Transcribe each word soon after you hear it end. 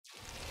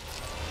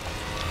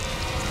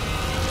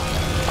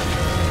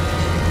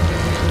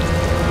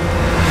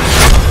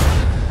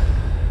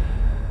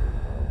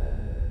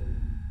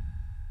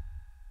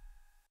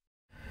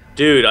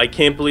Dude, I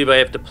can't believe I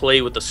have to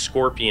play with a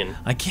scorpion.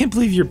 I can't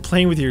believe you're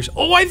playing with yours.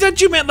 Oh, I thought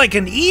you meant like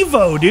an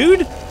Evo,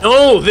 dude.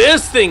 No,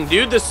 this thing,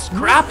 dude. This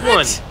crap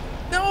one.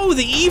 No,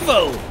 the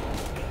Evo.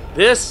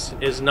 This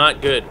is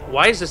not good.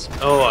 Why is this?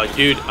 Oh,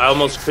 dude, I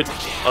almost could.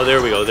 Oh,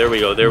 there we go. There we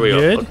go. There we go.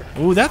 Good.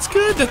 Okay. Ooh, that's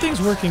good. That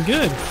thing's working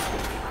good.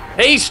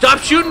 Hey, stop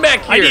shooting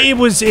back here. It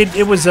was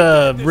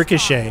a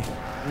ricochet.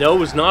 No, it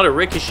was not a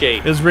ricochet.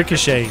 It was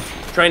ricochet.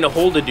 Trying to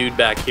hold a dude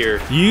back here.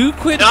 You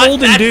quit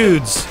holding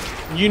dudes.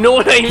 You know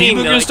what I mean?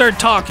 People are gonna start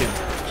talking.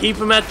 Keep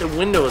him at the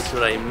window is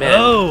what I meant.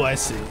 Oh, I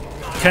see.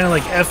 Kind of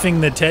like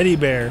effing the teddy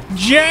bear.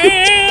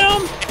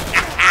 Jam!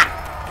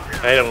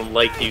 I don't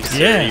like you, sir.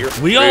 Yeah, You're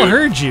we rude. all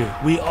heard you.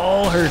 We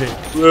all heard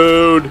it.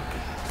 Rude.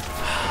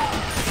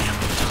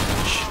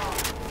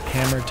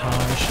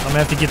 Hammertosh. I'm gonna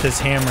have to get this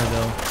hammer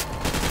though.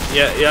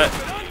 Yeah.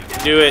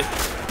 Do it.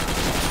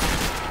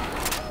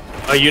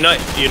 Are you not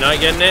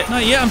getting it?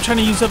 Not yet. I'm trying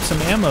to use up some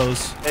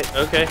ammos.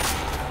 Okay.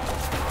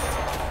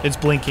 It's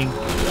blinking.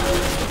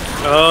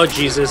 Oh,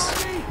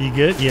 Jesus. You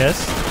good?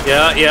 Yes.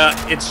 Yeah.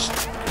 It's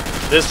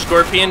this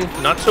scorpion,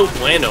 not so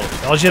bueno.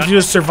 All you have to do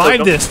is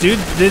survive this, dude.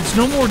 There's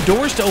no more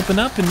doors to open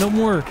up and no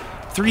more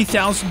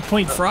 3,000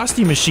 point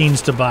frosty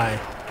machines to buy.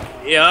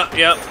 Yeah.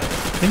 I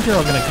think they're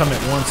all gonna come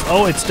at once.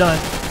 Oh, it's done.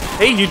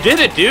 Hey, you did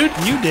it, dude.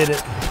 You did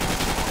it.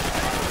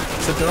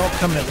 Except they're all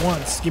coming at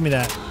once. Give me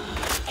that.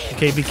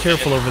 Okay, be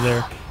careful over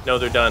there. No,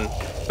 they're done.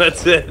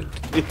 That's it.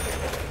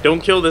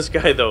 Don't kill this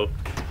guy, though.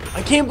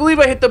 I can't believe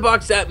I hit the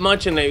box that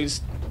much and I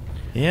was...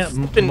 Yeah,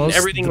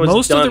 everything was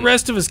most done. of the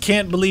rest of us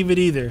can't believe it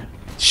either.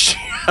 Shut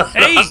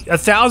Hey, up.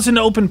 1,000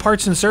 open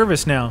parts and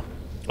service now.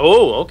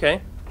 Oh,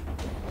 okay.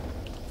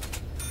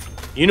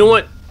 You know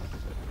what?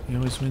 You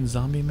always win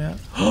zombie map?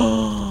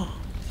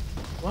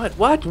 What?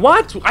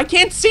 I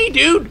can't see,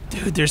 dude.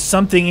 Dude, there's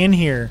something in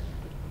here.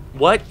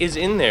 What is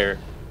in there?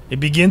 It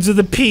begins with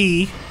a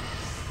P.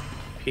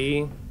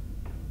 P.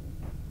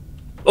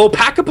 Oh,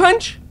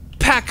 Pack-a-Punch?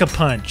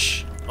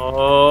 Pack-a-Punch.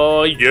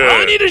 Oh, yeah.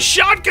 I need a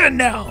shotgun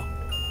now.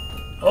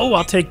 Oh,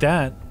 I'll take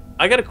that.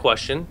 I got a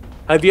question.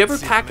 Have you ever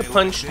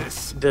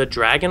Pack-a-Punched the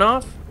dragon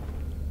off?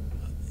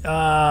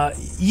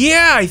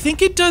 Yeah, I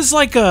think it does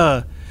like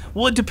a...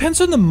 Well, it depends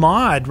on the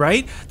mod,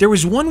 right? There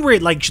was one where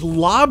it like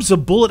lobs a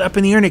bullet up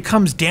in the air and it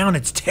comes down.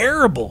 It's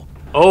terrible.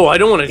 Oh, I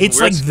don't want to.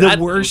 It's like the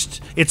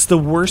worst. It's the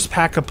worst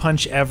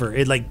Pack-a-Punch ever.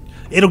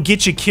 It'll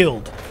get you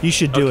killed. You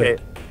should do it.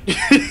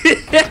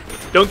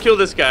 Don't kill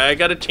this guy. I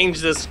gotta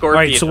change this scorpion.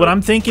 All right. So what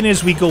I'm thinking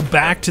is we go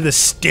back to the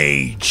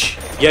stage.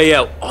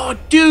 Yeah. Oh,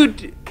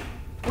 dude.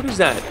 What is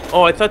that?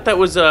 Oh, I thought that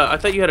was. I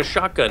thought you had a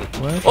shotgun.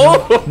 What?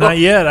 Oh, not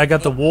yet. I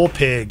got the wool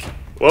pig.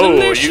 Whoa,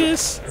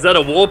 delicious. Is that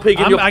a wool pig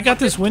in your? I got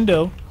this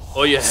window.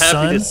 Oh, you're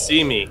happy to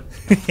see me.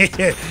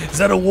 Is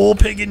that a wool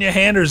pig in your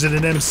hand or is it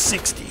an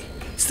M60?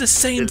 It's the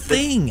same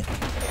thing.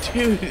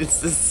 Dude,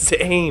 it's the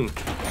same.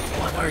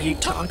 What are you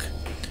talking?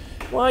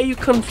 Why you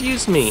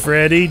confuse me?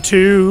 Freddy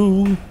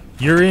 2,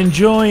 you're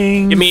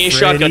enjoying. Give me a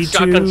Freddy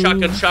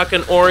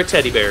shotgun, or a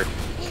teddy bear.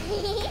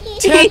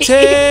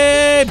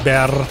 Teddy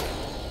bear.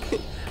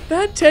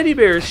 That teddy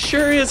bear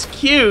sure is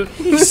cute.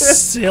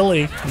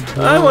 Silly.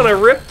 I want to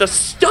rip the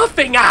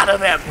stuffing out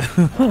of him.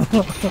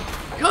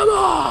 Come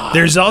on!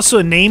 There's also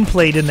a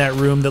nameplate in that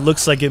room that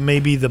looks like it may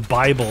be the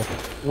Bible.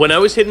 When I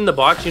was hitting the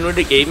box, you know what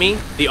it gave me?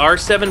 The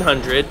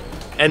R700,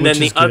 and then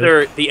the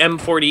other, the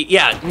M40.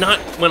 Yeah,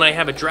 not when I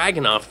have a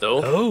Dragunov,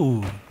 though.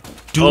 Oh.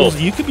 Dual,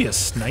 you could be a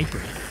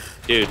sniper.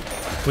 Dude.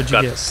 What'd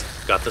you get?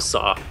 Got the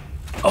saw.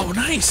 Oh,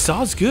 nice.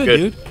 Saw's good,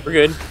 dude. We're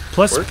good.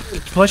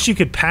 Plus, you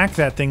could pack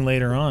that thing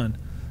later on.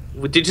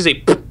 What did you say?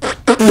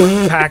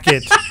 Pack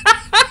it.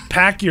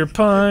 Pack your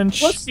punch.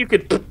 Plus, you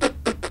could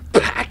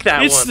pack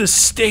that It's one. the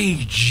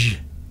stage.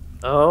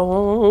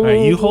 Oh. All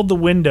right, you hold the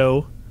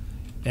window,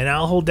 and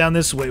I'll hold down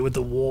this way with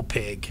the wool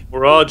pig.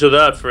 Roger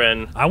that,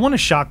 friend. I want a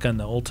shotgun,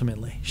 though,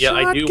 ultimately. Yeah,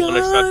 shotgun. I do want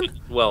a shotgun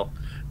as well.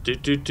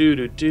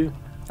 Do.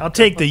 I'll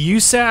take the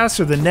USAS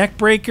or the neck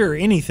breaker or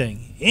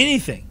anything.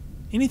 Anything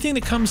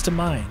that comes to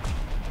mind.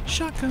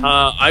 Shotgun.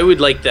 I would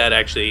like that,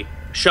 actually.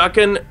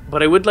 Shotgun,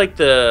 but I would like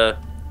the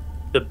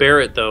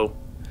Barrett, though.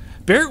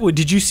 Barrett,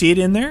 did you see it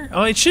in there?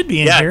 Oh, it should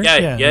be in here.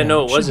 Yeah,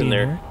 no, it was in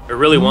there. I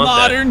really want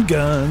Modern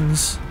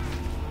guns.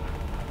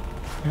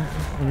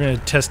 We're going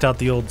to test out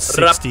the old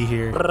 60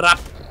 here.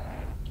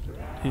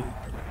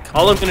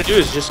 All I'm going to do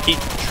is just keep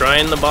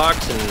trying the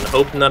box and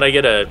hoping that I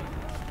get a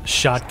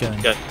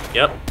shotgun.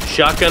 Yep,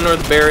 shotgun or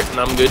the Barrett, and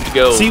I'm good to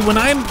go. See, when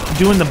I'm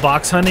doing the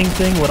box hunting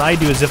thing, what I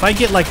do is if I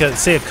get like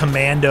say a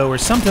commando or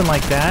something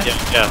like that,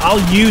 I'll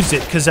use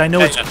it because I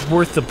know it's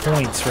worth the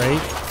points,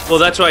 right? Well,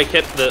 that's why I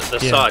kept the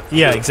SOD.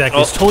 Yeah,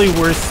 exactly. It's totally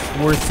worth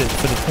it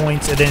for the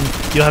points, and then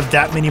you'll have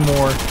that many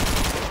more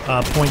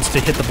points to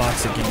hit the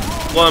box again.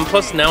 Well, and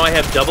plus now I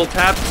have double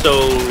tap,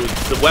 so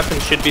the weapon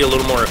should be a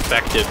little more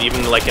effective,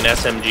 even like an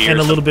SMG. And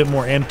a little bit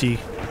more empty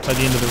by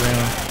the end of the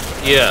round.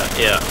 Yeah.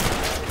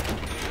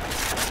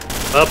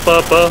 Up.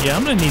 Yeah,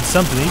 I'm gonna need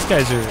something. These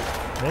guys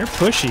they're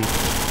pushy.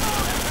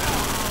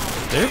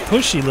 They're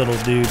pushy little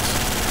dudes.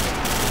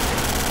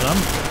 But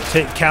I'm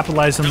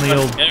capitalize on the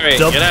old right,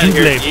 double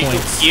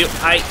points.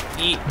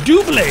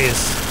 Doubles.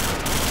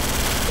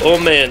 Oh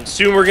man,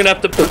 soon we're gonna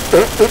have to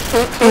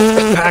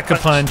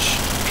Pack-a-punch.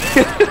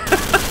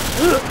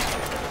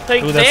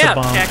 Like ooh, that's a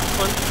bomb.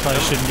 Pack-a-punch.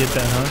 Probably shouldn't get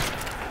that, huh?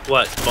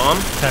 What, bomb?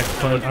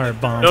 Pack-a-punch, or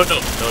bomb. No,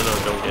 don't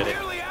get it.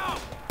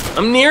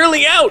 I'm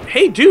nearly out.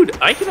 Hey, dude,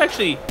 I could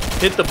actually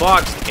hit the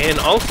box and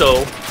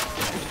also...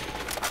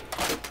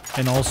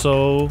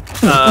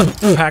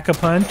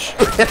 Pack-a-punch.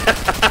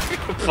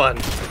 Fun.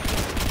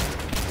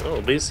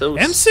 Oh, be so...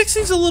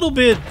 M60's a little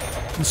bit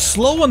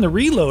slow on the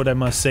reload, I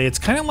must say. It's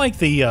kind of like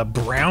the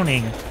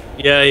Browning.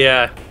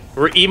 Yeah.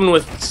 Even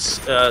with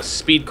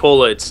Speed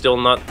Cola, it's still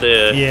not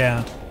the...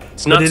 Yeah.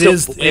 It's not it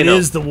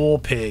is the wool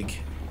pig.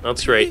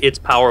 That's right. It's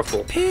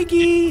powerful.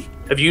 Piggy.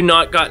 Have you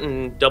not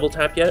gotten double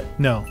tap yet?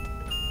 No.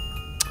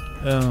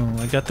 Oh,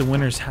 I got the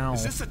winner's howl.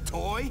 Is this a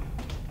toy?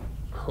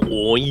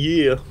 Oh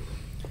yeah.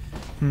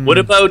 What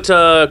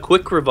about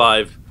quick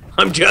revive?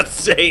 I'm just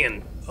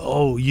saying.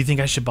 Oh, you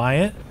think I should buy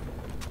it?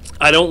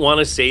 I don't want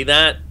to say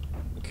that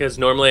because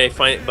normally I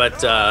find it,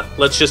 but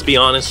let's just be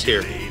honest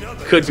here.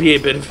 Could be a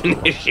bit of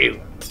an issue.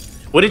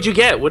 What did you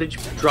get? What did you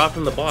drop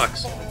in the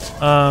box?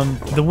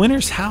 The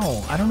winner's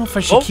howl. I don't know if I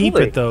should keep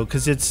it though,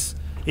 because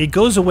it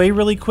goes away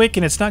really quick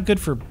and it's not good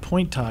for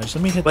pointage.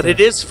 Let me hit. But it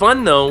is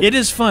fun though. It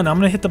is fun. I'm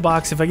gonna hit the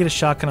box. If I get a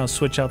shotgun, I'll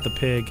switch out the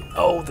pig.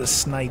 Oh, the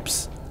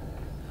snipes.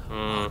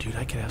 Oh, dude,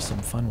 I could have some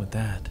fun with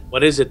that.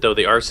 What is it though?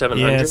 The R700?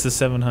 Yeah, it's the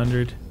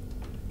 700.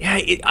 Yeah,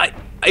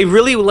 I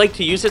really would like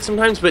to use it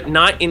sometimes, but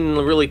not in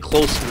really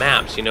close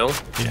maps, you know?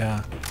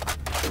 Yeah.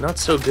 Not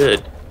so good.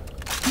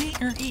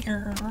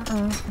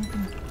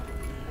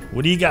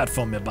 What do you got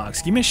for me,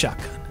 box? Give me a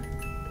shotgun.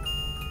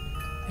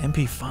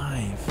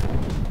 MP5.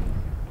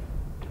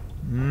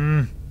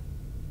 I'm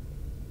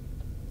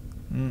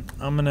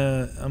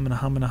gonna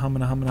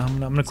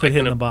quit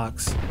hitting the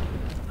box.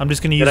 I'm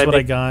just gonna use what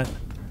I got.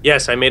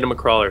 Yes, I made him a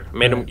crawler.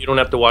 You don't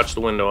have to watch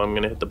the window. I'm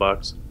gonna hit the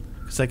box.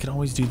 Because I can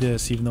always do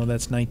this, even though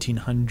that's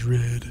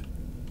 1900.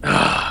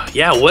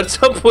 Yeah,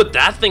 what's up with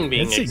that thing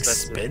being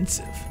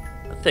expensive?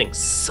 That thing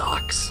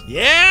sucks.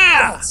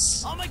 Yeah!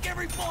 Yes. I'll make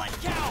every bullet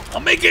count! I'll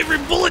make every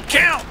bullet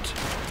count!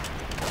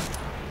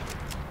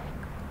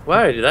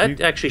 Wow,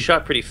 that actually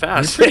shot pretty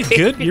fast. You're pretty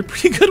good. You're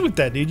pretty good with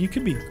that, dude. You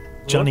could be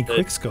Johnny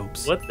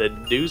Quickscopes. What the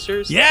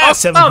deucers? Yeah,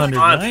 700.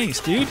 Nice,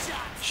 dude.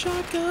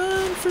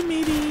 Shotgun for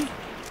meaty.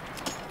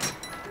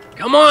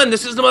 Come on,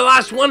 this is my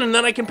last one, and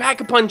then I can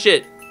pack-a-punch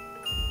it.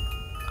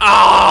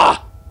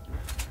 Ah!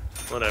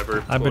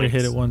 Whatever. I better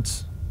hit it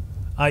once.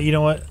 You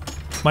know what?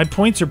 My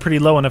points are pretty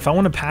low, and if I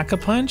want to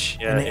pack-a-punch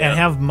and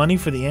have money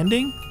for the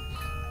ending,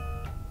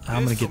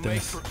 I'm gonna get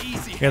this.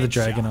 I got the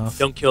dragon off.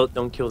 Don't kill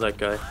that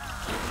guy.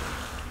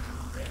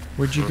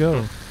 Where'd you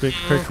go?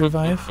 Quick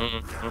revive?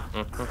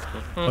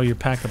 Oh, you're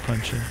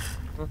pack-a-punching.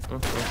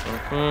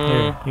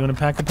 Here, you want to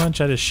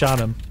pack-a-punch? I just shot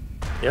him.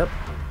 Yep.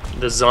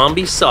 The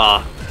zombie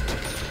saw.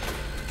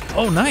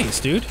 Oh, nice,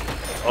 dude.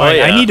 Oh,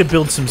 yeah. I need to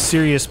build some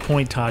serious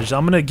pointage.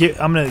 I'm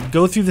gonna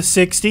go through the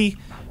 60,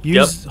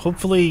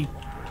 hopefully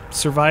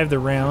survive the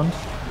round,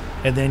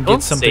 and then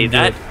get something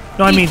good.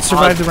 No, I mean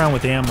survive the round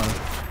with ammo.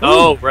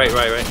 Oh, right.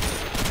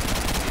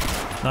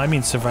 No, I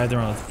mean survive the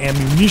round with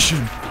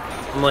ammunition.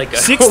 I'm like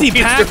 60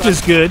 packed is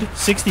good.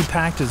 60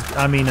 packed is,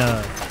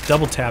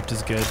 double tapped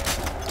is good.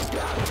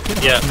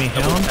 Yeah. Me,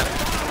 hound.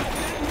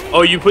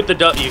 Oh, you got the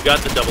double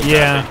tap.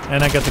 Yeah,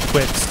 and I got the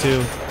quicks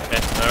too. Okay,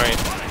 all right.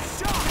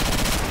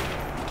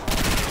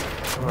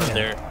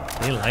 There.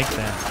 They like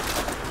that.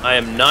 I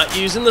am not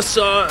using the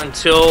saw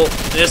until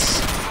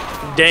this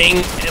dang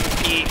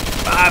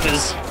MP5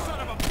 is...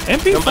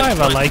 MP5,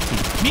 I like you.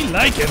 Me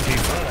like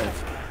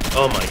MP5.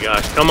 Oh my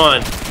gosh, come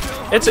on.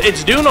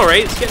 It's doing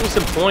alright. It's getting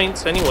some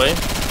points anyway.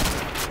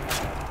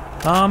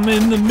 I'm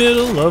in the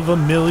middle of a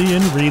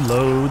million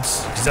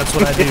reloads. Because that's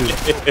what I do.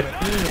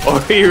 Or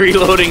are you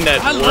reloading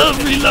that? I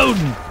love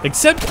reloading.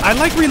 Except I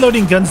like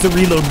reloading guns that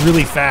reload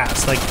really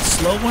fast. Like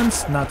slow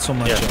ones, not so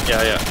much.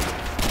 Yeah.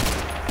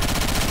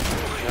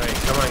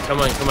 Come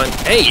on.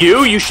 Hey,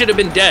 you should have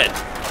been dead.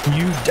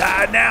 You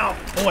die now.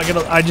 Oh,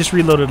 I just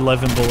reloaded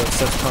 11 bullets.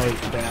 That's probably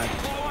bad.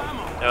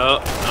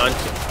 Oh,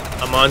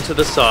 I'm onto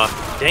the saw.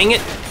 Dang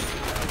it.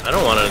 I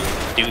don't want to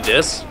do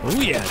this. Oh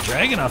yeah,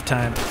 dragon off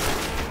time.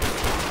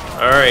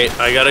 All right,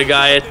 I got a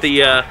guy at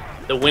the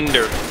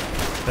window.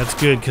 That's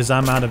good, because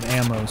I'm out of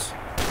ammos.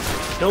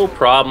 No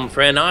problem,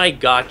 friend. I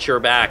got your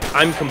back.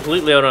 I'm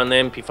completely out on the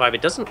MP5.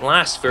 It doesn't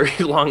last very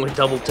long with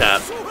double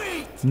tap.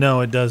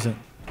 No, it doesn't.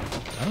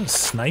 I was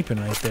sniping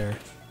right there.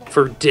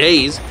 For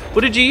days.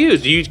 What did you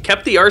use? You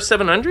kept the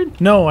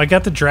R700? No, I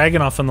got the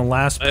dragon off on the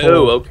last pull.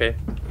 Oh, okay.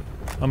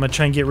 I'm going to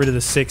try and get rid of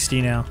the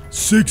 60 now.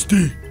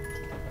 60!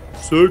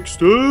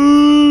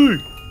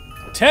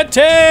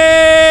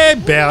 Teddy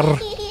bear.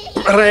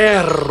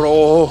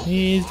 Brero.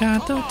 He's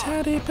got the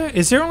teddy bear.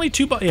 Is there only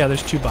 2 box? Yeah,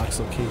 there's 2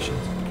 box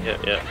locations.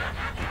 Yeah.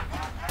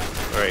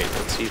 All right,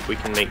 let's see if we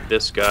can make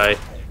this guy.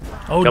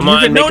 Oh, come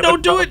on! No,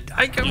 don't do it!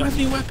 I don't have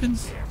any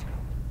weapons.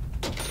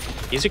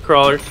 He's a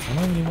crawler. I don't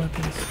have any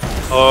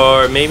weapons.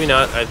 Or maybe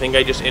not. I think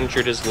I just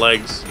injured his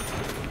legs.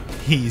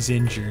 He's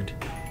injured.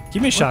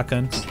 Give me a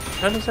shotgun.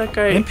 How does that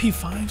guy...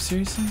 MP5,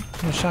 seriously?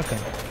 Give me a shotgun.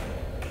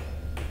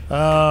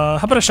 How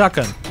about a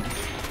shotgun?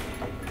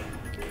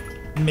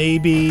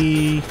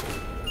 Maybe...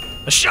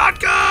 a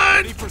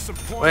shotgun!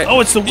 Wait, Oh,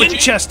 it's the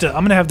Winchester.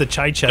 I'm gonna have the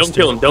Chichester. Don't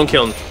kill him, don't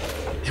kill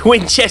him.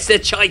 Winchester,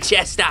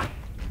 Chichester.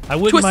 I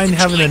wouldn't Twist mind the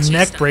having a Chichester.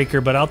 neck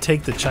breaker, but I'll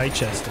take the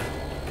Chichester.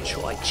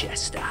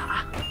 Chichester.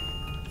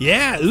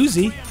 Yeah,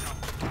 Uzi.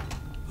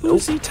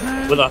 Uzi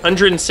time. With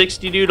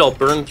 160, dude, I'll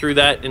burn through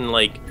that in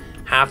like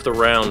half the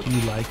round.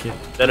 You like it.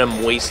 Then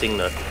I'm wasting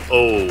the...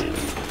 Oh.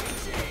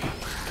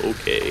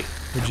 Okay.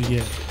 What'd you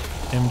get?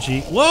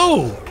 MG.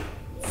 Whoa!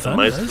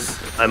 Thunders.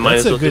 I might That's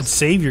as a well good just...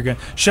 savior gun.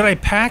 Should I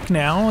pack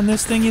now on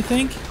this thing, you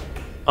think?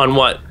 On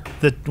what?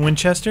 The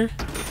Winchester?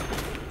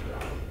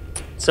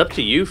 It's up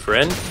to you,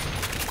 friend.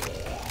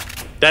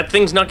 That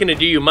thing's not going to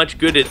do you much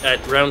good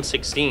at round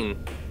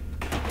 16.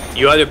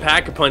 You either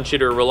pack-a-punch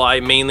it or rely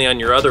mainly on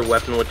your other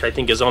weapon, which I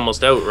think is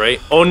almost out, right?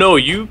 Oh no,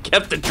 you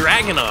kept the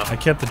dragon off. I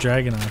kept the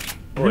dragon off.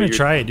 We're Oh, gonna you're-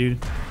 try it, dude.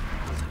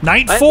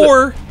 Night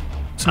 4!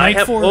 It's night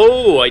 4.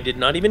 Oh, I did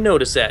not even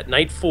notice that.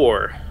 Night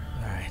 4.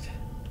 Alright.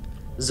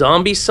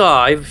 Zombie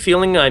Saw, I have a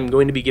feeling I'm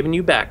going to be giving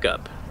you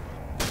backup.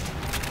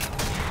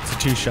 It's a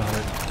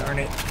 2-shotter. Darn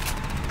it.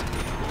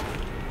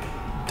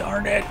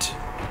 Darn it.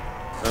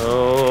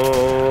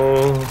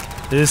 Oh.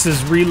 This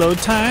is reload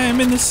time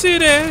in the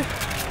city.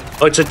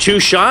 Oh, it's a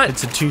 2-shot?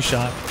 It's a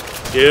 2-shot.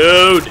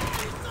 Dude.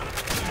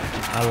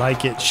 I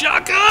like it.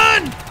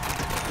 Shotgun!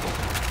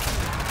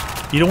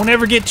 You don't want to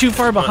ever get too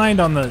far behind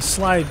on the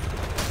slide.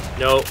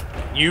 No.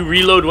 You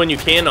reload when you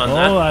can on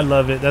that. Oh, I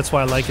love it. That's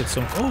why I like it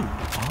so. Oh,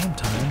 bomb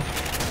time.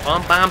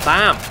 Bam, bam,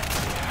 bam.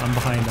 I'm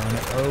behind on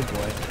it. Oh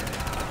boy.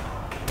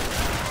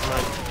 Come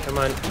on, come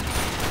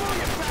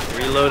on.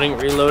 Reloading,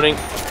 reloading.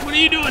 What are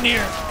you doing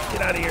here?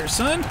 Get out of here,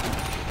 son.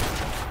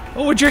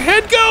 Oh, where'd your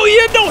head go? You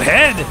had no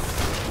head.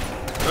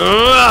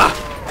 Ugh.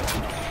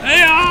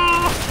 Hey,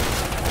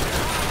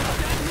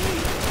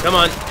 Come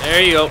on,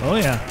 there you go. oh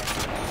yeah.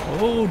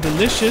 Oh,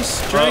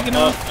 delicious.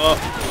 Dragonoff.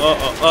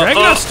 Dragonoff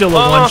Dragonoff's still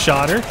a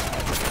one-shotter.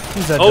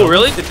 Who's that? Oh, double?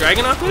 really? The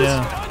Dragonoff is?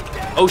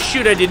 Yeah. Oh,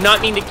 shoot, I did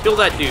not mean to kill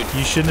that dude.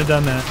 You shouldn't have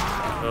done that.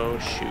 Oh,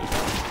 shoot.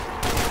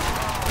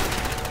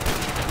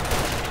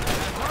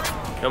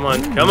 Come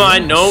on, come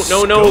on. No,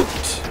 no, no.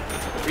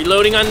 Scoped.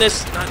 Reloading on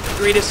this, not the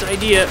greatest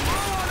idea.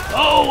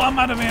 Oh, I'm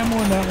out of ammo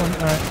on that one.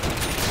 All right.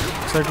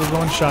 Looks like we're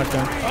going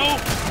shotgun. Oh,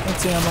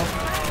 that's ammo.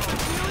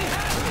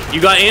 You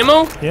got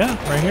ammo? Yeah,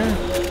 right here.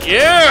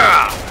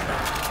 Yeah!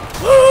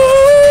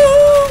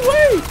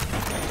 Woo!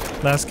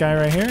 Last guy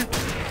right here.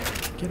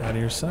 Get out of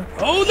here, son.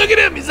 Oh, look at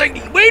him. He's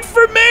like, wait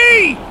for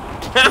me.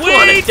 I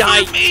want Wait to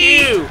die for me.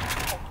 too.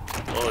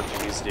 Oh,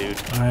 jeez, dude.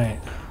 All right,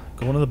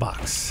 going to the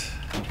box.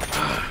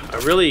 I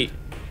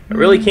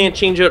really can't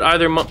change out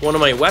either one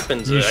of my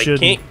weapons. You I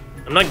shouldn't. can't.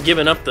 I'm not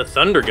giving up the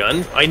thunder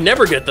gun. I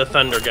never get the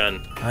thunder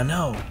gun. I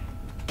know.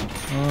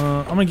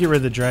 I'm gonna get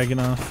rid of the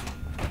Dragonoff.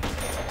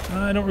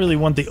 I don't really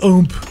want the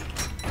oomph.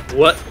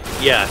 What?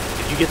 Yeah.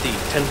 Did you get the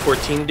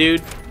 1014,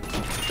 dude?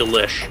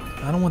 Delish.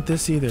 I don't want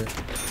this either.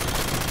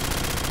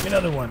 Give me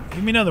another one.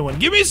 Give me another one.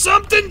 Give me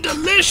something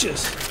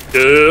delicious.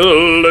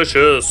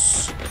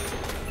 Delicious.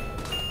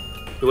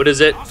 What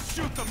is it? I'll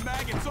shoot the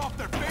maggots off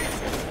their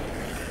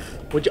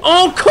faces. Would you,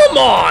 oh, come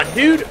on,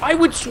 dude. I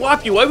would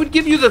swap you. I would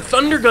give you the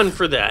thunder gun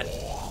for that.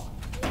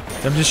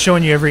 I'm just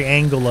showing you every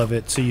angle of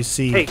it so you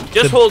see. Hey,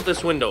 just hold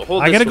this window.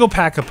 Hold I this gotta go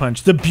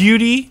pack-a-punch. The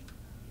beauty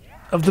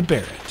of the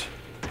Barrett.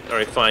 All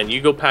right, fine.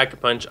 You go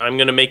pack-a-punch. I'm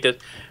going to make this.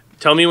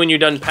 Tell me when you're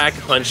done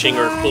pack-a-punching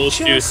or full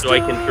stew so I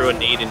can throw a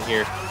nade in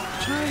here.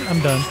 I'm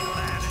done.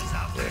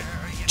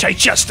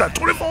 Chichester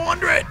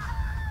 2400.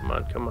 Come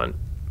on, come on.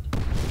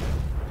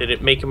 Did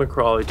it make him a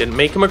crawler? Didn't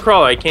make him a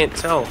crawler. I can't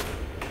tell.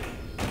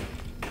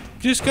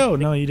 Just go.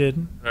 No, you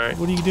didn't. All right.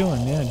 What are you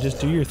doing? Yeah, just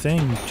do your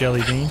thing,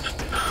 Jelly Bean.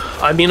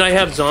 I mean, I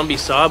have Zombie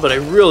Saw, but I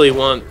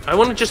want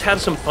to just have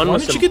some fun Why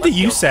with don't some... you get the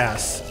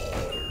USAS?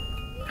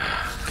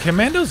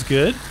 Commando's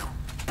good.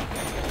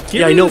 Get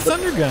Yeah, I rid know, of the but-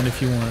 Thunder Gun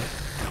if you want.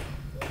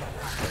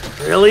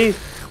 Really?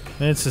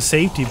 And it's a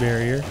safety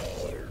barrier.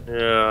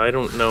 Yeah, I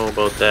don't know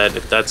about that,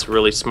 if that's a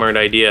really smart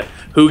idea.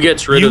 Who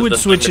gets rid of You the would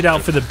switch Thunder it out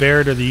Gun? for the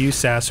Barrett or the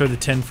USAS or the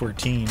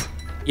 1014.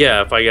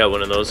 Yeah, if I got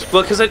one of those.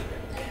 Well, because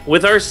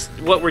with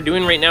what we're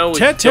doing right now,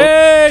 Tete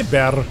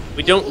Bear.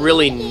 we don't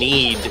really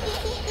need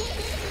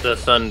the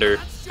Thunder.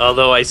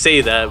 Although I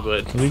say that,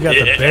 but... We got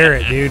the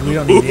Barrett, dude. We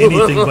don't need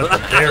anything but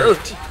the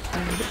Barrett.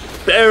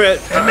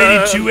 Barrett! I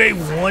made it to a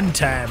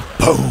one-time.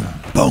 Boom,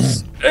 boom.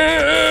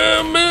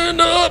 Stamming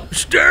up!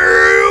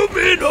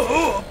 Stamming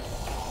up.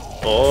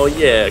 Oh,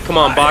 yeah. Come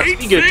on, Box. hate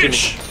Be good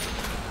fish. to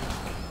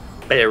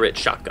me. Barrett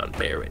shotgun,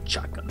 Barrett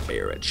shotgun,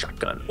 Barrett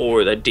shotgun.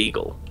 Or the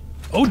Deagle.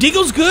 Oh,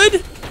 Deagle's good?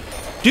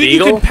 Dude, Deagle?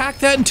 you could pack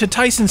that into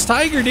Tyson's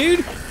Tiger,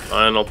 dude.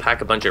 Fine, I'll pack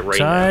a bunch of right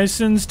now.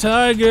 Tyson's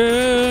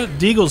Tiger.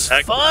 Deagle's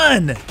Heck.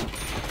 fun.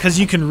 Because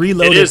you can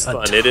reload It it is a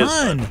fun, ton. it is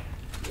fun.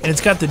 And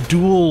it's got the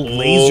dual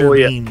laser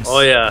yeah. beams.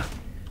 Oh, yeah.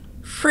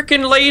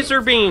 Frickin'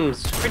 laser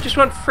beams. I just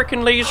want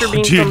frickin' laser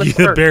beams on Dude, the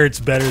the cart. Barrett's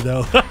better,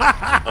 though.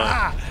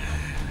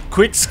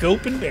 Quick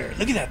scope and bear.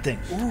 Look at that thing.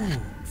 Ooh,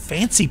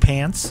 fancy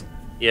pants.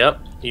 Yep.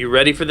 You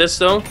ready for this,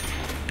 though?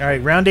 All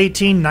right, round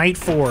 18, night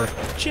 4.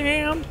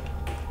 Jam.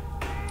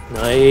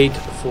 Night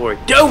 4.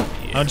 Don't!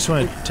 I just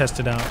want to test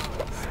it out.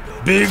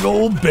 Big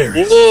old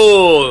berries.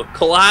 Whoa!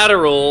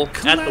 Collateral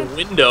at the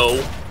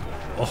window.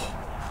 Oh,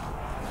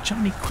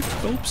 Johnny, quick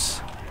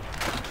scopes.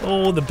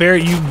 Oh, the bear,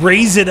 you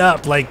raise it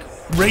up, like,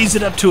 raise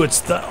it up to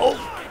its oh.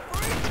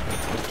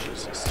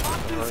 Jesus.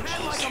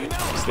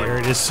 There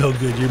it is, so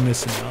good, you're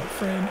missing out,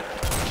 friend.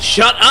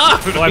 Shut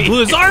up! Oh, I blew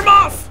his arm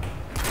off!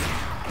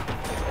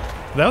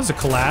 That was a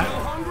collat.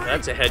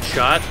 That's a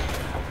headshot.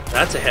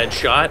 That's a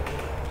headshot.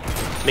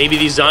 Maybe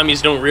these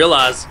zombies don't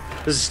realize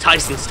this is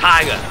Tyson's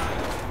Tiger.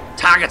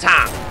 Tiger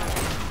time.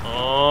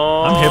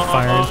 Oh, I'm hip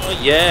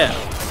fired. Yeah.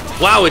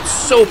 Wow, it's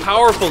so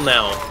powerful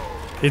now.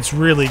 It's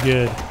really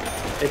good.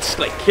 It's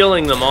like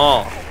killing them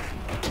all.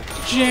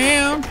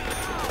 Jam.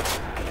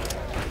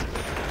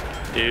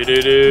 Do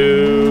do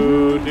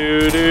do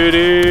do do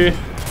do.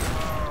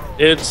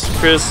 It's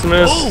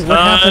Christmas Oh, what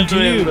happened to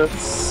time you? in the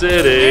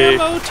city.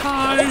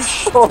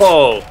 Sabotage.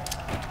 Oh,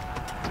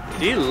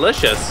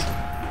 delicious.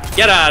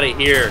 Get out of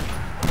here.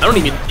 I don't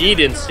even need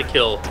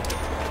insta-kill.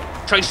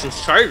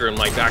 Tyson's Tiger in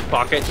my back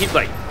pocket. He's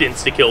like,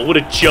 insta-kill. What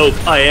a joke.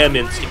 I am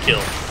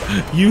insta-kill.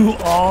 You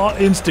are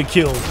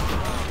insta-killed.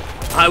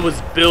 I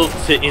was built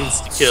to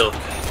insta-kill.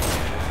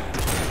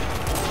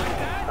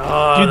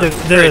 Dude,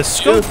 the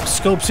scope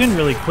scopes in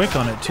really quick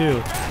on it,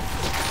 too.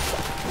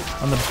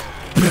 On the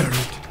barrel.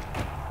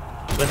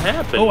 What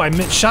happened? Oh, I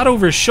shot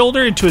over his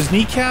shoulder into his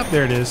kneecap.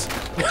 There it is.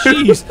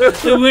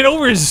 Jeez. It went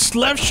over his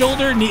left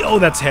shoulder, knee. Oh,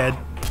 that's head.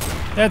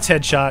 That's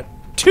headshot.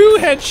 2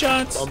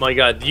 headshots. Oh my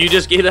god, you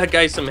just gave that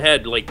guy some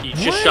head. Like, you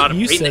just What? shot him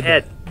You right in the said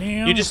head. that.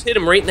 Damn. You just hit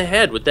him right in the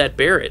head with that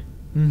Barrett.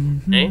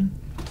 Mm-hmm. Eh?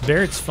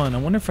 Barrett's fun. I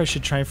wonder if I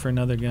should try for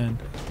another gun.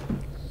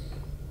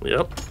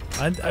 Yep.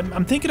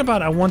 I'm thinking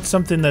about I want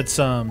something that's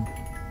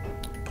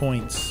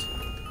points.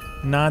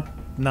 Not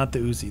the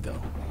Uzi,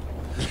 though.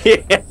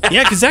 Yeah.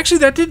 Yeah, because actually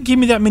that didn't give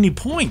me that many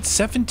points.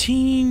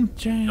 17.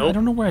 Nope. I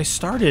don't know where I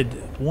started.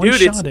 Dude,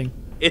 One-shotting.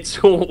 it's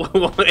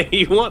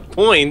you want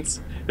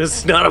points.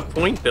 It's not a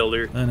point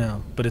builder. I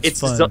know, but it's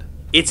fun.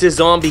 It's a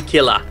zombie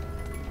killer.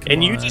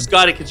 And you on. just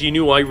got it because you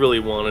knew I really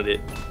wanted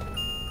it.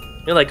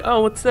 You're like,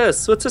 oh, what's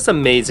this? What's this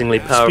amazingly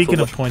powerful? Speaking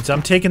of points,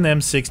 I'm taking the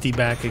M60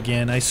 back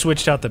again. I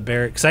switched out the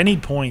Barrett because I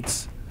need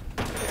points.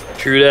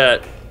 True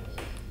that.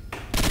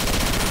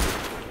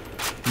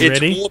 You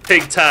It's ready? war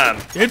pig time.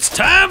 It's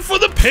time for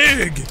the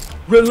pig.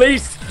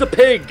 Release the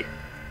pig.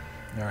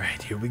 All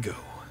right, here we go.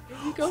 Here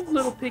you go,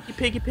 little piggy,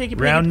 piggy, piggy,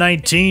 Round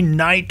 19,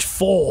 night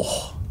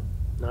 4.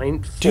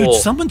 Nine Dude, full.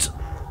 someone's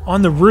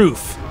on the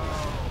roof.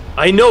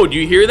 I know. Do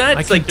you hear that? I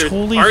It's can like they're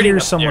totally partying hear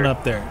up someone there.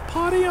 up there.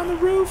 Potty on the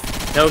roof.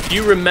 Now, if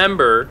you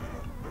remember,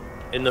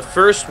 in the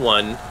first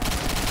one,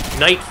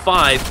 night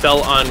 5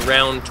 fell on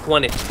round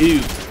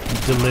 22.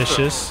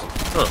 Delicious.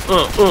 You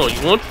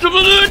want some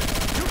of that?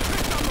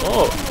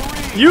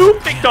 Oh, you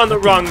picked on the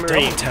wrong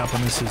Marine. Double tap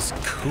on this is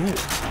cool.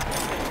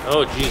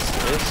 Oh, jeez.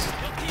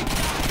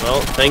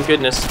 Well, thank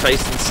goodness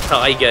Tyson's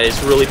Tiger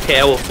is really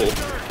powerful.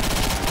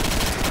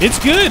 It's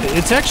good.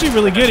 It's actually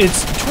really good.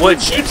 It's Well,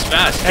 it shoots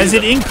fast. as too,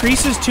 it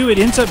increases too, it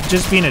ends up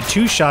just being a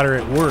 2-shotter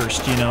at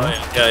worst, you know?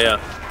 Yeah.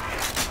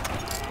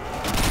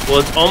 Well,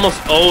 it's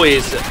almost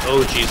always.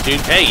 Oh, jeez, dude.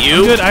 Hey,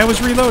 you. Good. I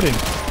was reloading.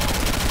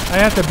 I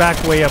have to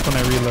back way up when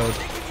I reload.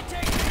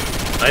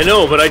 I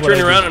know, but I What turn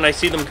I around do. and I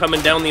see them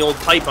coming down the old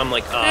pipe. I'm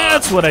like,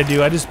 That's what I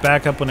do. I just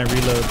back up when I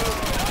reload.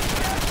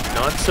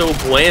 not so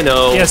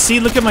bueno. Yeah, see,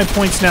 look at my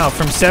points now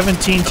from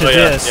 17 to Oh, yeah,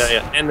 this.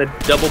 yeah. And the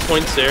double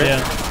points there.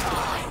 Yeah.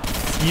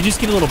 You just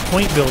get a little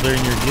point builder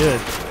and you're good.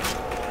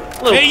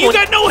 Little Hey, you point-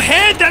 got no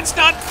head. That's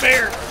not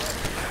fair.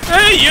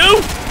 Hey,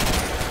 you!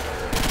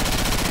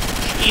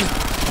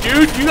 Jeez,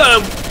 dude, you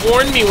gotta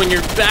warn me when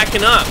you're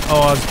backing up.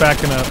 Oh, I was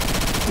backing up.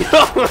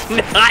 No,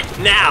 not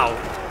now.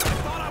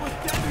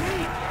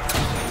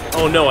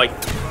 Oh no,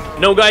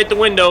 no guy at the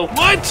window.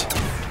 What?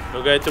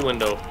 No guy at the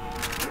window.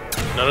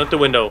 None at the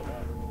window.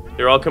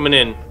 They're all coming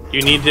in.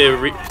 You need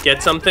to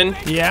get something.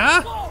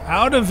 Yeah?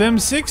 Out of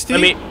M60?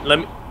 Let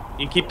me.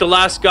 You keep the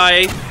last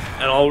guy,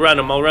 and I'll run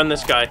him. I'll run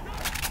this guy.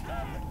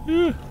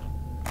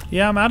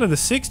 Yeah, I'm out of the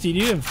 60. Do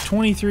you have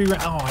 23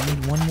 rounds? Oh, I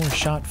need one more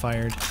shot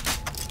fired.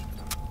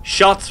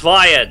 Shots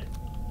fired.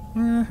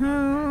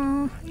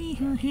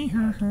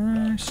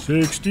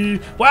 60.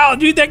 Wow,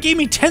 dude, that gave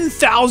me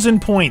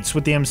 10,000 points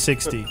with the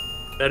M60.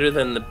 Better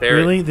than the Barrett.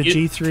 Really? The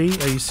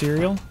G3? Are you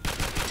serial?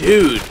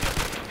 Dude.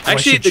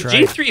 Actually, should the try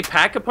it. G3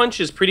 Pack-a-Punch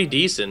is pretty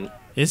decent.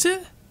 Is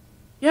it?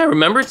 Yeah,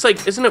 remember? It's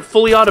like, isn't it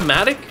fully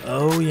automatic?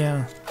 Oh,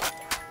 yeah.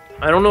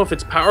 I don't know if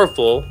it's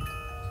powerful.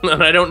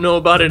 And I don't know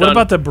about it. What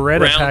about the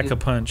Beretta round-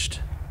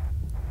 Pack-a-Punched?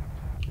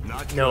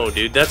 No,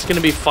 dude, that's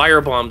gonna be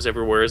firebombs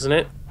everywhere, isn't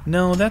it?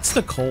 No, that's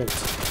the Colt.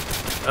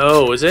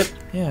 Oh, is it?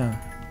 Yeah.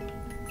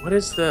 What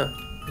is the?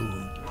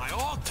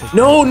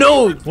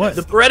 No. What?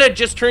 The Beretta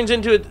just turns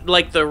into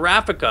like the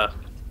Raffica.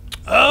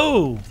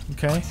 Oh,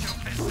 okay.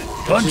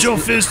 Punch your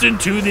fist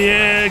into the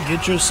air,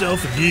 get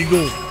yourself a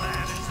deagle.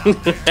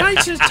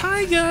 Tyson's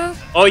Tiger.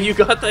 Oh, you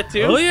got that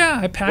too? Oh yeah,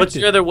 I packed What's it.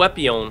 your other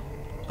weapon?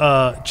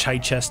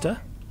 Chichester.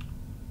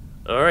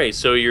 All right,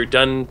 so you're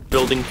done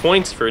building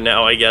points for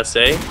now, I guess,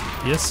 eh?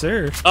 Yes,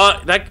 sir. Oh.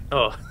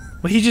 Well,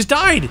 he just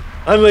died.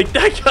 I'm like,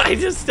 that guy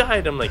just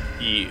died. I'm like,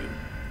 you.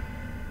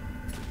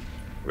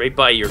 Right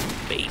by your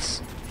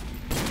face.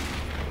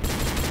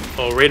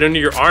 Oh, right under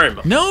your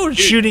arm. No Dude.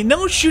 shooting.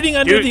 No shooting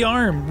under Dude, the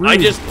arm. Rude. I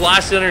just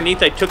blasted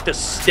underneath. I took the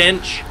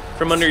stench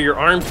from under your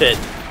armpit.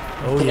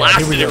 Oh yeah,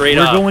 blasted here we it go. right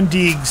We're off. going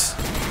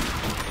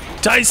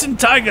Deegs. Tyson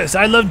Tigers.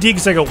 I love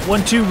Deegs. I go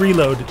 1-2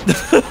 reload.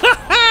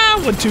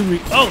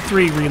 1-2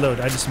 3 reload.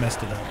 I just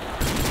messed it up.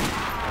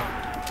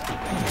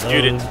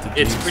 Dude, Love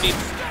it's the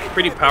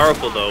pretty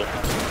powerful though.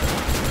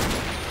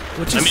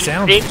 What I just mean,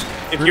 sounds?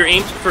 if you're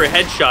aiming for a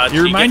headshot,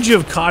 It reminds you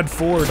of COD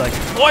 4. Like,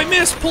 oh, I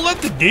missed. Pull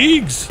out the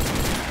Deegs.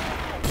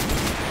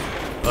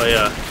 Oh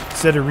yeah,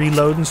 Instead of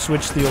reloading,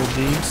 switch the old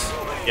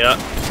Deegs. yeah,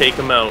 take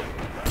them out.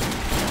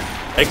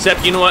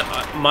 Except, you know what?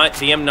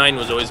 The M9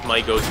 was always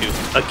my go-to.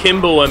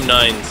 Akimbo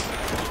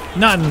M9s.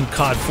 Not in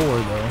COD 4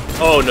 though.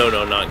 Oh no,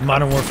 not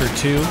Modern Warfare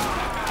 2.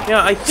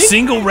 Yeah, I think.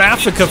 Single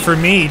Raffica for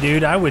me,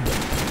 dude. I would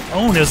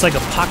own it. Was like a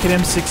pocket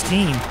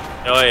M16.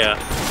 Oh yeah.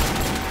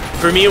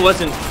 For me, it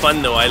wasn't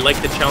fun though. I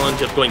like the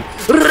challenge of going.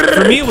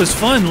 For me, it was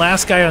fun.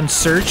 Last guy on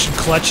search,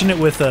 clutching it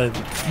with a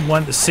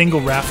single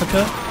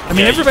Raffica. I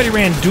mean, Yeah, everybody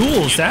ran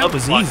duels. That love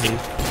was clutching. easy.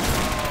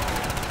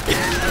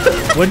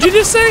 What'd you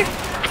just say?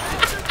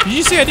 Did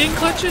you say I didn't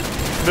clutch it?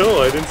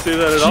 No, I didn't say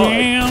that at all.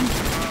 Jam.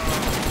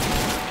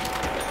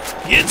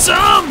 Get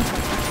some,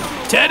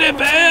 teddy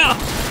bear.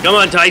 Come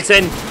on,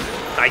 Tyson.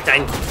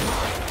 Tyson.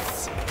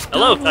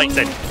 Hello,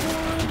 Tyson.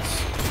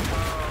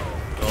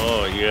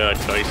 Oh yeah,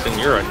 Tyson,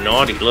 you're a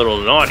naughty little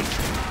naughty.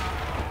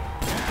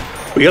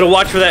 We gotta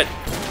watch for that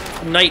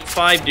Night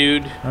 5,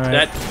 dude. All right.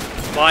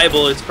 That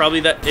Bible, it's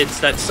probably that. It's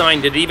that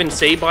sign. Did it even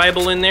say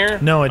Bible in there?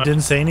 No, it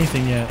didn't say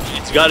anything yet.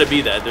 It's got to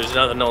be that. There's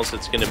nothing else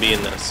that's gonna be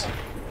in this.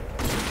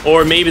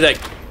 Or maybe that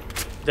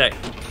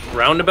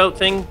roundabout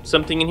thing,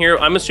 something in here.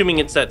 I'm assuming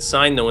it's that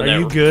sign though. Are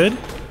you good?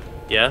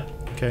 Yeah.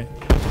 Okay.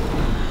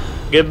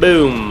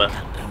 Gaboom.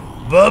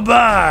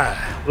 Bye-bye.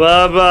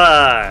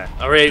 Bye-bye.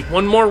 All right,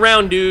 one more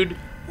round, dude.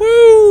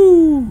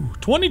 Woo!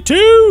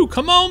 22.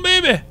 Come on,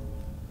 baby.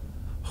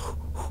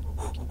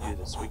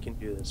 We can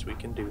do this. We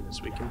can do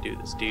this. We can do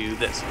this. Do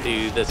this.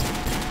 Do this.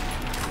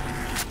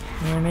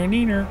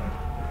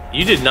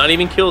 You did not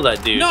even kill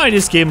that dude. No, I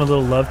just gave him a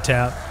little love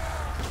tap.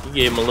 You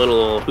gave him a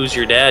little, who's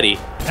your daddy?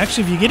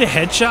 Actually, if you get a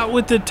headshot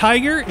with the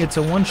tiger, it's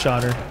a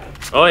one-shotter.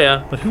 Oh,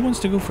 yeah. But who wants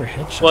to go for a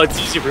headshot? Well, it's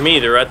easy for me.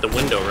 They're at the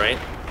window, right?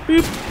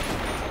 Beep.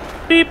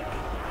 Beep.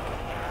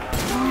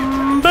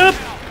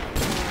 Boop.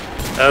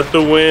 At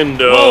the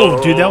window.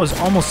 Whoa, dude, that was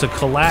almost a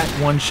collat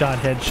one-shot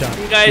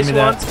headshot. You guys Give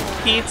me want that.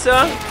 some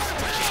pizza?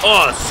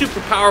 Oh,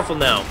 super powerful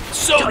now.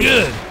 So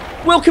good.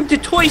 Welcome to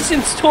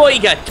Toyson's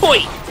Toyga. Toy.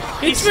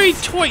 It's very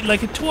toy,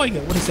 like a toy.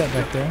 What is that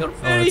back there? You're Oh,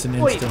 very it's an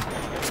toy.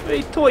 Insta.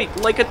 Very toy,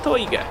 like a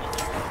Toyga.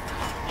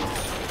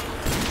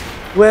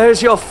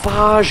 Where's your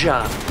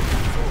Faja?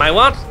 My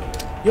what?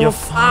 Your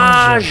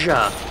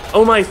Faja.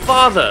 Oh, my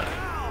father.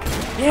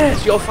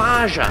 Yes, your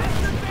Faja.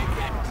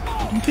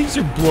 Things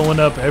are blowing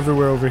up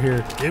everywhere over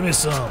here. Give me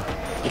some.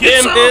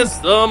 Give me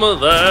some of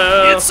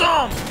that. Get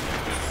some.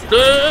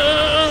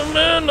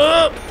 Standing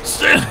up.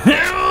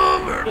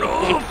 Standing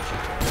up.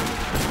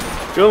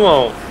 Come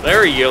on.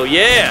 There you go.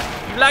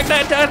 Yeah. You like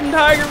that Titan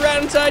Tiger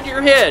right inside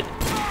your head.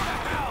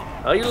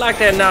 Oh, you like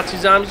that Nazi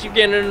zombies? You're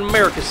getting it in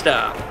America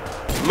style.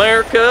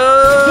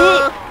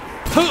 America.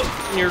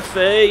 In your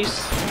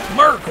face.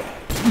 America.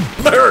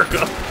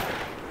 America.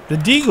 The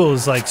Deagle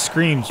is like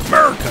screams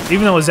America,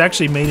 even though it was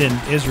actually made in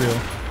Israel.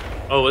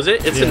 Oh, was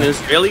it? It's an Yeah.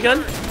 Israeli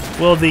gun?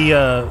 Well,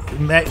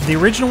 the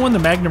original one, the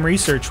Magnum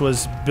Research,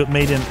 was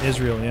made in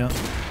Israel. Yeah.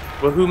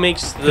 Well, who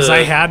makes the... Because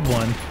I had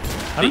one.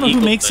 I don't know who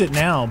Eagle makes thing. it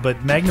now,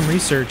 but Magnum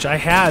Research, I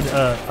had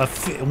a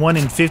 1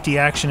 in 50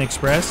 Action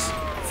Express,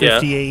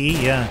 50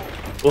 AE, yeah.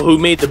 Well, who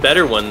made the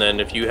better one then,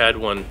 if you had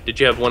one? Did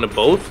you have one of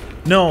both?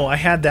 No, I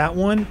had that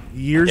one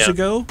years Yeah.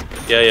 ago,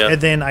 Yeah. and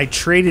then I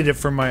traded it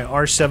for my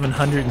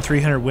R700 and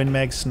 300 Win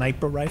Mag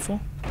sniper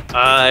rifle.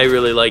 I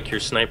really like your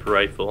sniper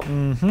rifle.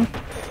 Mm-hmm.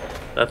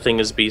 That thing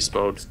is beast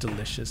mode. It's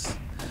delicious.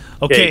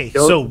 Okay,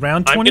 so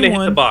round 21. I'm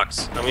gonna hit the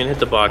box. I'm gonna hit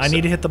the box. I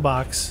need to hit the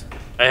box.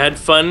 I had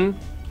fun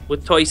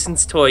with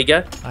Toyson's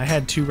Toyga. I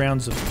had 2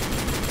 rounds of...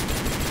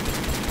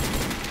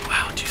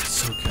 Wow, dude, it's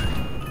so good.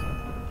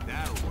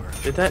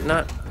 Did that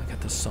not? I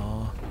got the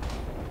saw.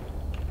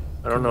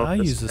 I don't know. I'll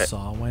use the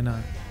saw, why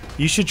not?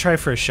 You should try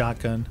for a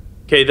shotgun.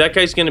 Okay, that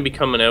guy's gonna be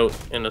coming out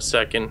in a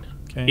second.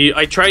 Okay.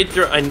 I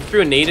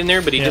threw a nade in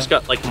there, but he Yeah. just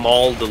got like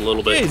mauled a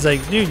little bit. Yeah, he's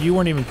like, dude, you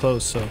weren't even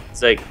close, so...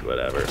 It's like,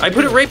 whatever. I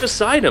put it right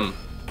beside him.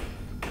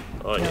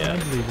 Oh, Yeah, I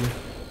yeah. believe you.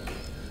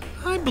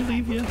 I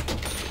believe you.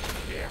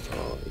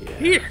 Oh,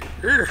 yeah.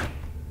 Here.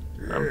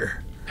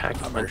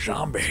 I'm a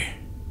zombie.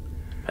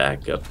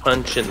 Pack a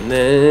punch in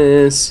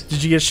this.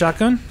 Did you get a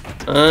shotgun?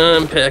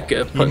 Pack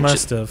a punch You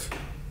must have.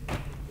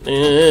 in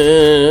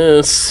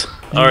this.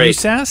 All right.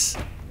 USAS?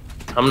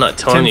 I'm not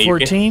telling you.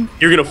 10-14?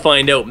 You're gonna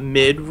find out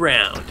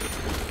mid-round.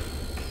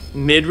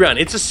 Mid-round.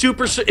 It's a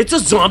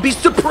zombie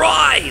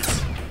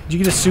surprise! Did you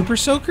get a super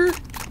soaker?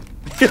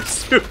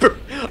 Super.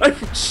 I'm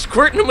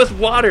squirting him with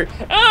water.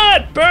 Ah,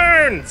 it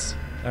burns!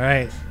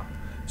 Alright.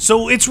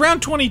 So it's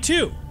round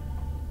 22.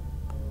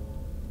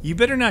 You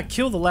better not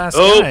kill the last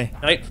guy.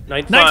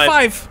 Night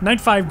 5.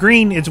 Night 5.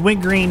 Green. It's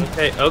went green.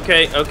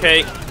 Okay.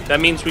 That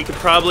means we could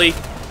probably...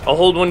 I'll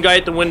hold one guy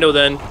at the window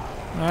then.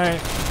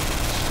 Alright.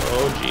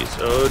 Oh,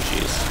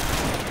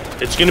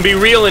 jeez. It's gonna be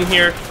real in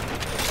here.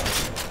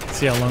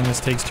 See how long this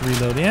takes to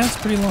reload. Yeah, it's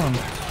pretty long.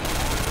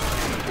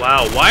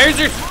 Wow, why is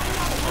there...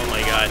 Oh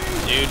my god,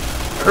 dude.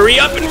 Hurry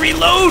up and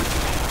reload!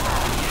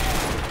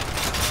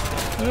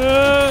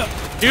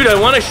 Dude, I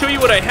want to show you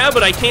what I have,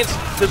 but I can't...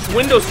 This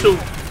window's so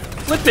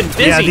flippin'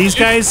 busy. Yeah, these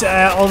guys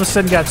all of a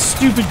sudden got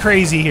stupid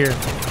crazy here.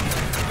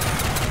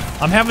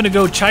 I'm having to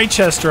go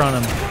Chichester on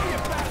them.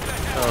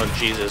 Oh,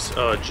 Jesus.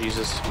 Oh,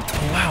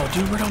 Wow,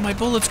 dude, where'd all my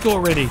bullets go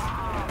already?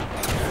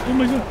 Oh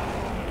my god.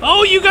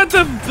 Oh, you got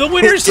the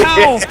winner's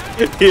towel!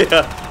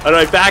 Yeah, and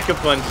I back-up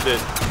punched it.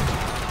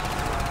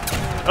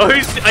 Oh,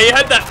 I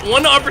had that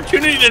one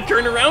opportunity to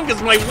turn around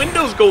because my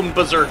window's going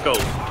berserko.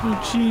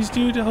 Oh, jeez,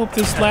 dude, I hope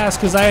this lasts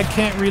because I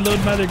can't reload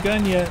my other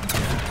gun yet.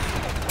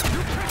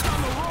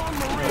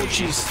 Oh,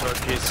 jeez.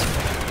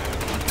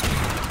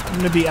 I'm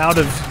gonna be out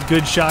of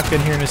good shotgun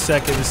here in a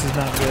second. This is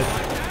not good.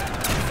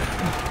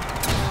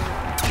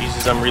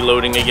 Jesus, I'm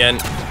reloading again.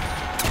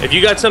 If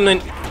you got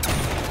something...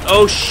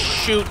 Oh,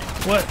 shoot.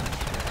 What?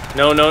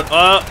 No.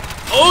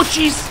 Oh,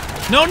 jeez.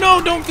 No,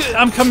 don't.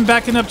 I'm coming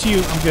backing up to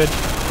you. I'm good.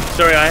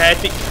 Sorry, I had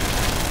to...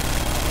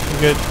 I'm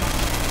good.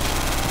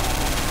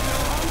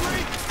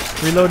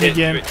 Reload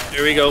again.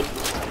 There we go.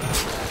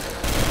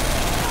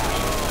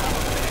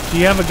 Do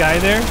you have a guy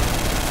there?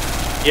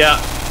 Yeah.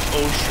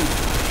 Oh,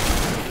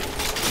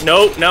 shoot.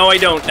 No, now I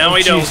don't. Now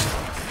I don't.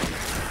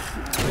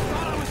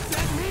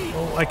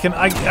 Oh, I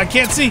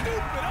can't see. Okay,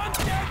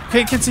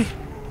 I can't see.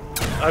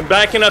 I'm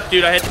backing up,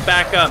 dude. I had to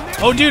back up.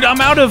 Oh, dude,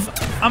 I'm out of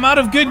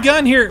good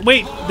gun here.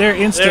 Wait, there,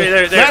 instant.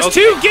 There. Last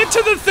okay. two, get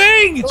to the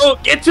thing. Oh,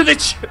 get to the...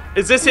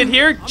 Is this it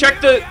here?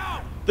 Check the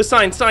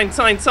sign.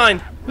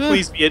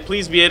 Please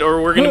be it,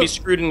 or we're gonna be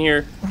screwed in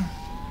here.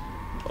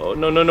 Oh,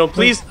 no,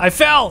 please. I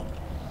fell.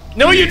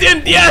 No, you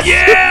didn't. Yes.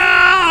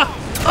 Yeah.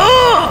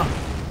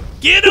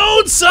 Get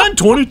on, son.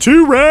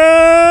 22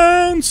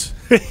 rounds.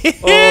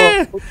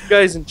 Oh, hope you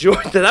guys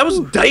enjoyed that. That was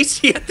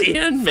dicey at the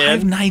end,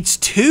 man. 5 Nights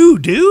 2,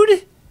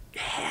 dude.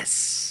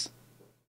 Yes.